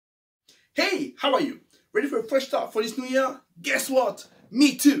Hey, how are you? Ready for a fresh start for this new year? Guess what?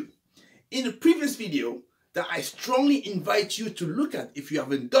 Me too. In the previous video that I strongly invite you to look at if you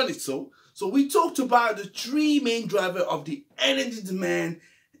haven't done it so we talked about the three main drivers of the energy demand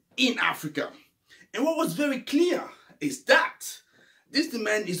in Africa. And what was very clear is that this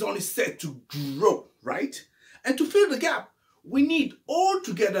demand is only set to grow, right? And to fill the gap, we need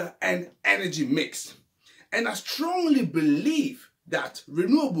altogether an energy mix. And I strongly believe that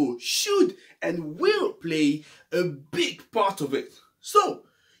renewable should and will play a big part of it. So,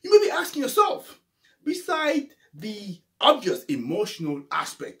 you may be asking yourself, beside the obvious emotional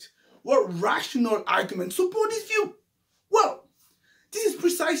aspect, what rational arguments support this view? Well, this is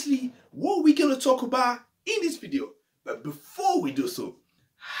precisely what we're going to talk about in this video. But before we do so,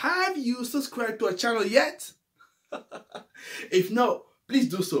 have you subscribed to our channel yet? If no, please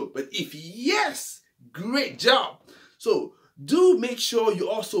do so. But if yes, great job. So do make sure you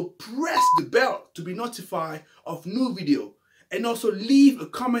also press the bell to be notified of new video, and also leave a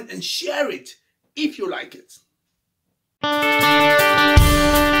comment and share it if you like it.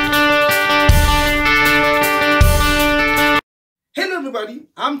 Hello everybody,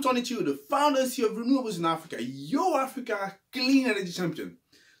 I'm Tony Chiu, the founder and CEO of Renewables in Africa, your Africa clean energy champion.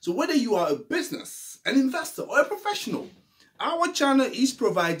 So whether you are a business, an investor or a professional, our channel is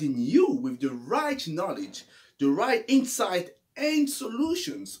providing you with the right knowledge, the right insight and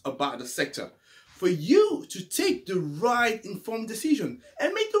solutions about the sector for you to take the right informed decision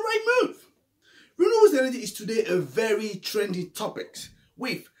and make the right move. Renewable energy is today a very trendy topic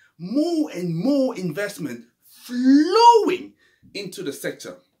with more and more investment flowing into the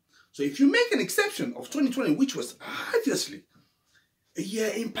sector. So if you make an exception of 2020, which was obviously a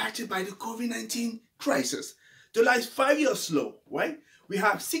year impacted by the COVID-19 crisis, the last 5 years slow, right? We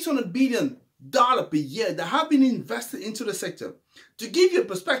have $600 billion per year that have been invested into the sector. To give you a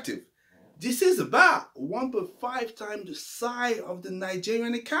perspective, this is about 1.5 times the size of the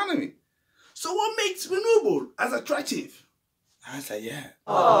Nigerian economy. So what makes renewable as attractive? Answer yeah.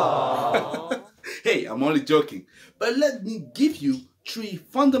 Hey, I'm only joking. But let me give you 3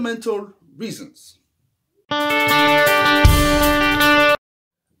 fundamental reasons.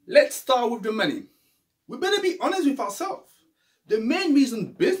 Let's start with the money. We better be honest with ourselves. The main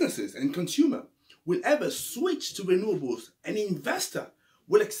reason businesses and consumers will ever switch to renewables, an investor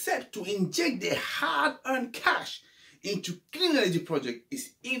will accept to inject their hard-earned cash into clean energy projects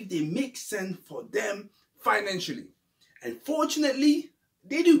is if they make sense for them financially. And fortunately,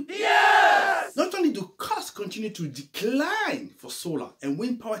 they do. Yes! Not only do costs continue to decline for solar and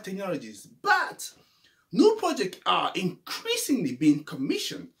wind power technologies, but new projects are increasingly being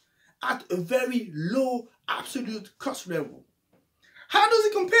commissioned at a very low absolute cost level. How does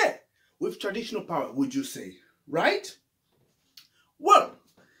it compare with traditional power, would you say, right? Well,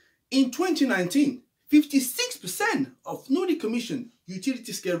 in 2019, 56% of newly commissioned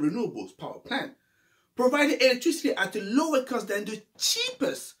utility-scale renewables power plant provided electricity at a lower cost than the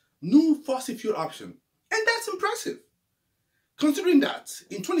cheapest new fossil fuel option. And that's impressive. Considering that,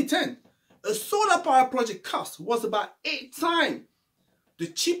 in 2010, a solar power project cost was about 8 times the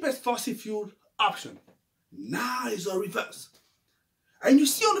cheapest fossil fuel option. Now it's a reverse. And you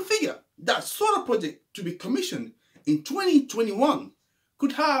see on the figure that solar project to be commissioned in 2021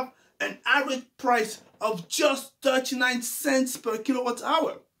 could have an average price of just 39 cents per kilowatt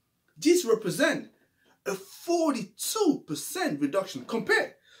hour. This represents a 42% reduction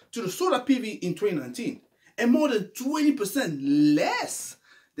compared to the solar PV in 2019 and more than 20% less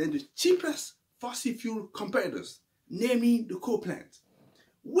than the cheapest fossil fuel competitors, namely the coal plant.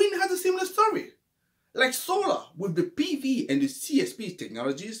 Wind has a similar story. Like solar with the PV and the CSP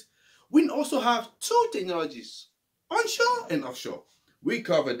technologies, wind also have 2 technologies, onshore and offshore. We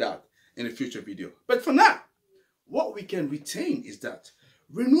covered that in a future video. But for now, what we can retain is that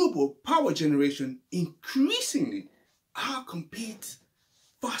renewable power generation increasingly outcompetes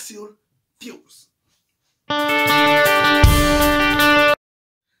fossil fuels. The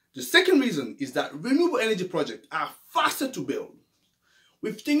second reason is that renewable energy projects are faster to build.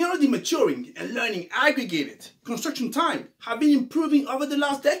 With technology maturing and learning aggregated, construction time have been improving over the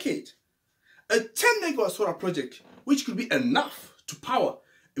last decade. A 10 megawatt solar project, which could be enough to power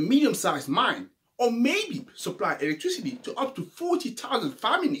a medium-sized mine or maybe supply electricity to up to 40,000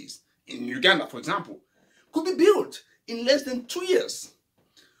 families in Uganda, for example, could be built in less than 2 years.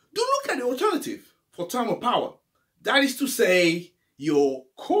 Do look at the alternative for thermal power. That is to say, your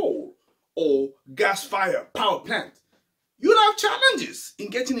coal or gas-fired power plant. You'll have challenges in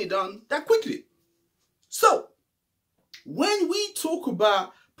getting it done that quickly. So, when we talk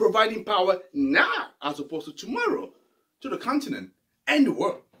about providing power now as opposed to tomorrow to the continent and the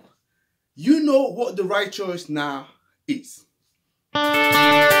world, you know what the right choice now is.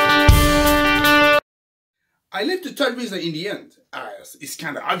 I left the third reason in the end, as it's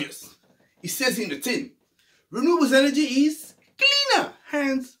kind of obvious. It says in the tin, renewable energy is cleaner,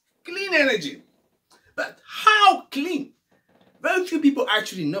 hence clean energy. But how clean? Very few people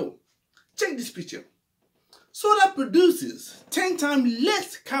actually know. Check this picture. Solar produces 10 times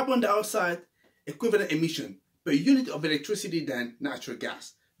less carbon dioxide equivalent emission per unit of electricity than natural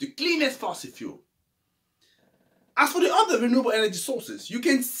gas, the cleanest fossil fuel. As for the other renewable energy sources, you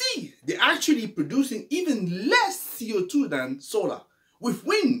can see they're actually producing even less CO2 than solar, with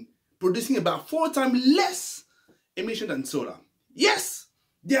wind producing about 4 times less emission than solar. Yes,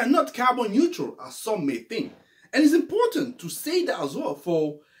 they are not carbon neutral as some may think, and it's important to say that as well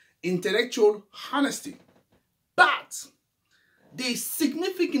for intellectual honesty. But they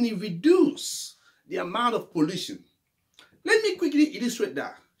significantly reduce the amount of pollution. Let me quickly illustrate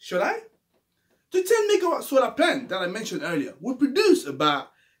that, shall I? The 10 megawatt solar plant that I mentioned earlier will produce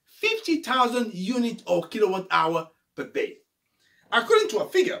about 50,000 units or kilowatt hour per day. According to a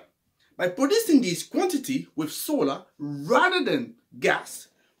figure, by producing this quantity with solar rather than gas,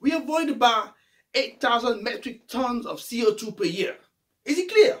 we avoid about 8,000 metric tons of CO2 per year. Is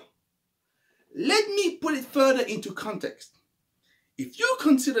it clear? Let me put it further into context. If you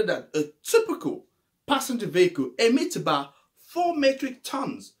consider that a typical passenger vehicle emits about 4 metric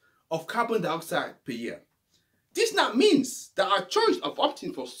tons of carbon dioxide per year, this now means that our choice of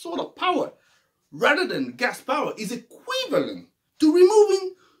opting for solar power rather than gas power is equivalent to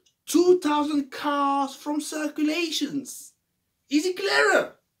removing 2,000 cars from circulations. Is it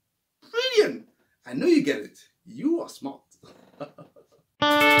clearer? Brilliant. I know you get it. You are smart.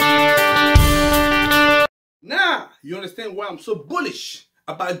 Now, you understand why I'm so bullish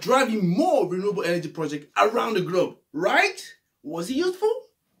about driving more renewable energy projects around the globe, right? Was it useful?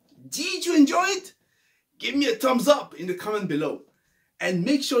 Did you enjoy it? Give me a thumbs up in the comment below. And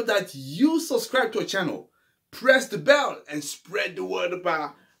make sure that you subscribe to our channel. Press the bell and spread the word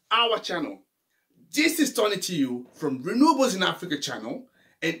about our channel. This is Tony to you from Renewables in Africa channel.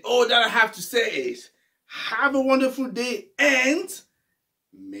 And all that I have to say is, have a wonderful day and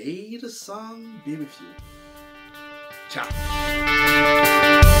may the sun be with you. Ciao.